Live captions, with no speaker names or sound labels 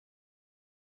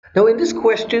Now in this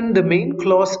question, the main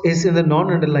clause is in the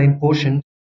non-underlined portion.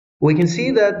 We can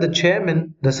see that the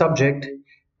chairman, the subject,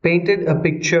 painted a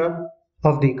picture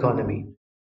of the economy.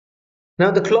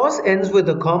 Now the clause ends with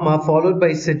a comma followed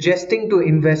by suggesting to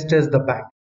investors the bank.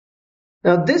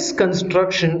 Now this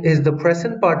construction is the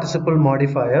present participle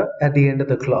modifier at the end of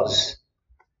the clause.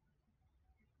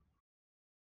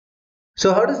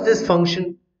 So how does this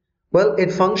function? Well,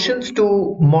 it functions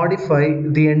to modify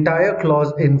the entire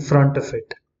clause in front of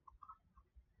it.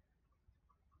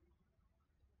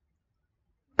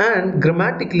 And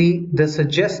grammatically, the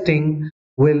suggesting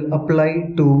will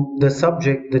apply to the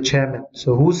subject, the chairman.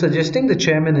 So who's suggesting? The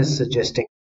chairman is suggesting.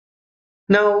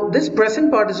 Now, this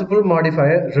present participle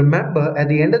modifier, remember, at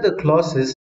the end of the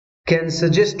clauses, can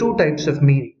suggest two types of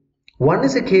meaning. One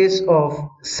is a case of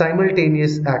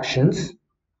simultaneous actions.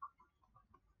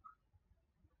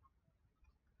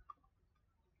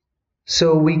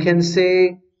 So we can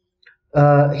say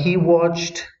he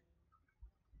watched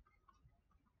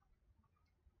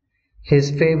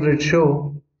his favorite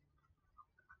show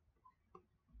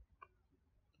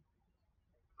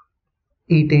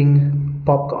eating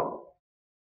popcorn.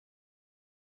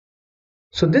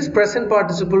 So this present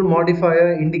participle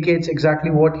modifier indicates exactly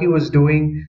what he was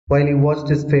doing while he watched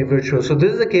his favorite show. So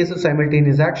this is a case of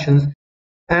simultaneous actions.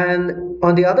 And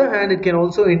on the other hand, it can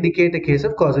also indicate a case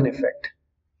of cause and effect.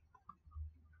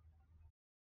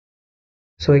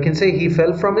 So I can say he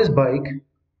fell from his bike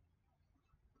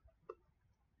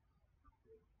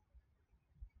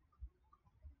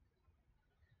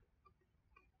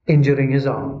injuring his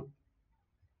arm.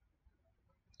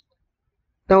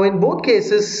 Now in both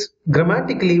cases,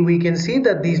 grammatically, we can see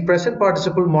that these present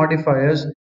participle modifiers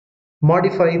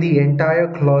modify the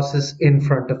entire clauses in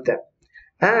front of them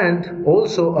and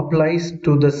also applies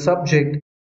to the subject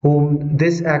whom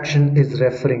this action is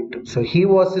referring to. So he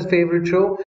was his favorite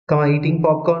show, eating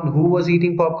popcorn. Who was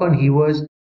eating popcorn? He was.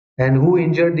 And who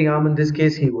injured the arm in this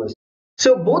case? He was.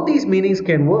 So both these meanings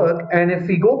can work, and if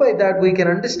we go by that, we can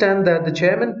understand that the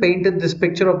chairman painted this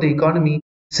picture of the economy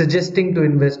suggesting to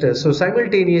investors. So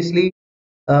simultaneously,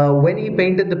 when he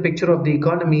painted the picture of the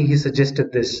economy, he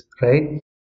suggested this, right?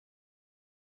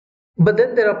 But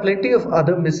then there are plenty of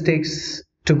other mistakes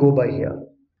to go by here.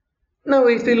 Now,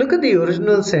 if we look at the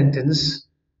original sentence,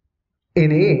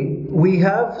 in A, we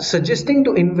have suggesting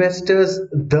to investors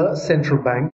the central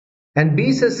bank, and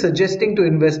B says suggesting to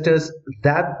investors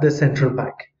that the central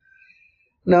bank.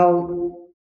 Now,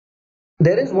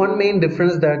 there is one main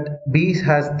difference that B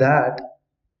has that.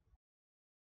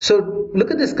 So look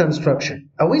at this construction.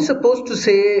 Are we supposed to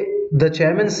say the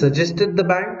chairman suggested the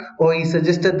bank or he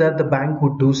suggested that the bank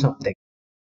would do something?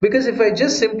 Because if I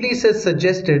just simply say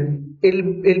suggested,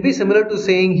 it'll be similar to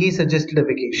saying he suggested a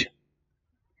vacation.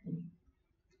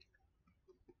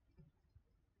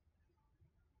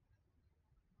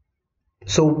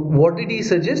 So what did he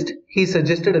suggest? He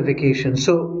suggested a vacation.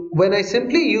 So when I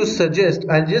simply use suggest,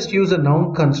 I'll just use a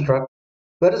noun construct.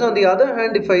 Whereas on the other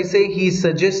hand, if I say he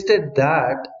suggested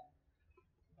that,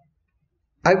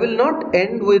 I will not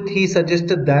end with he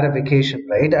suggested that a vacation,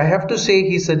 right? I have to say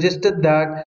he suggested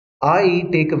that I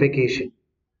take a vacation.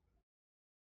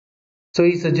 So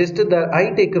he suggested that I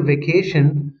take a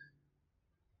vacation.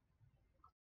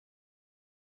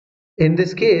 In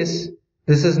this case,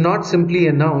 this is not simply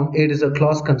a noun, it is a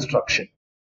clause construction.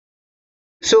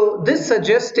 So this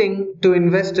suggesting to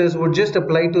investors would just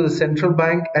apply to the central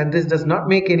bank, and this does not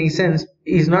make any sense.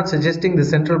 He's not suggesting the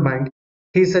central bank.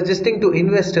 He's suggesting to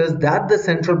investors that the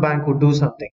central bank would do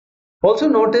something. Also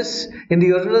notice in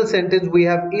the original sentence we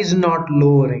have is not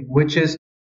lowering, which is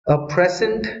a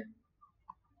present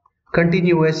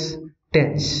continuous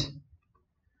tense.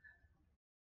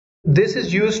 This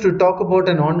is used to talk about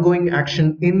an ongoing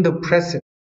action in the present.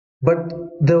 But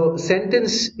the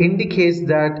sentence indicates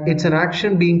that it's an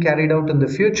action being carried out in the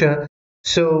future.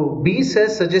 So B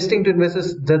says suggesting to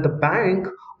investors that the bank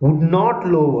would not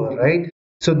lower, right?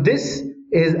 So this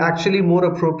is actually more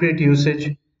appropriate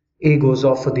usage. A goes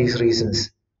off for these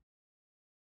reasons.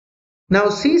 Now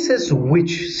C says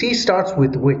which. C starts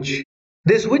with which.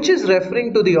 This which is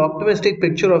referring to the optimistic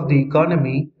picture of the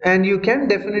economy, and you can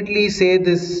definitely say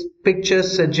this picture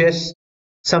suggests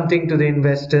something to the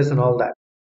investors and all that.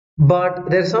 But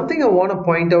there's something I want to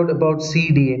point out about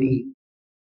C, D, and E.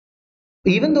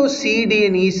 Even though C, D,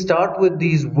 and E start with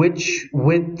these which,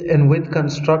 with, and with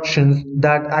constructions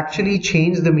that actually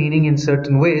change the meaning in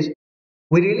certain ways,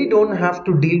 we really don't have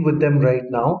to deal with them right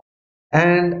now.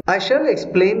 And I shall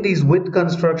explain these with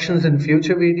constructions in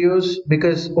future videos,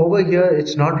 because over here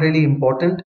it's not really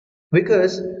important,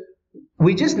 because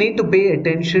we just need to pay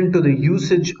attention to the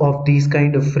usage of these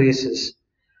kind of phrases.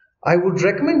 I would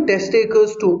recommend test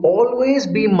takers to always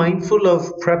be mindful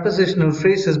of prepositional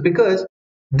phrases because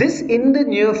this in the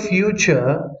near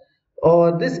future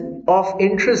or this of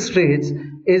interest rates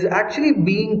is actually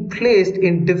being placed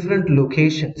in different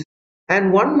locations.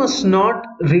 And one must not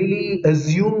really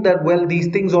assume that, well, these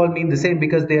things all mean the same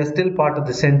because they are still part of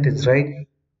the sentence, right?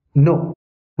 No.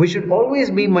 We should always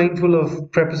be mindful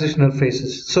of prepositional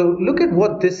phrases. So look at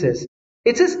what this is.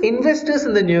 It says investors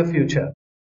in the near future.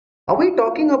 Are we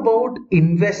talking about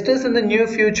investors in the near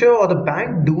future or the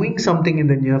bank doing something in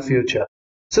the near future?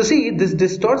 So, see, this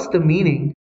distorts the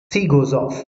meaning. C goes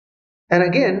off. And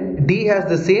again, D has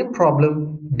the same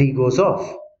problem. D goes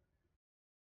off.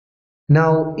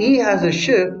 Now, E has a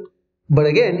shift, but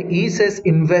again, E says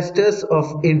investors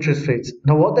of interest rates.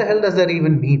 Now, what the hell does that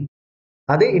even mean?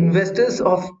 Are they investors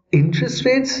of interest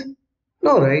rates?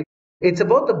 No, right? It's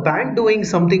about the bank doing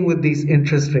something with these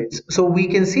interest rates. So we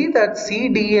can see that C,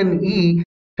 D, and E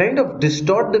kind of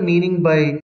distort the meaning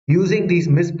by using these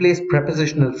misplaced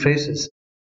prepositional phrases.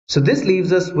 So this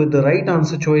leaves us with the right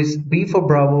answer choice B for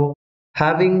Bravo,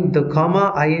 having the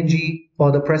comma, ing,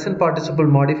 or the present participle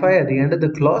modifier at the end of the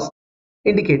clause,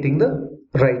 indicating the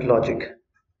right logic.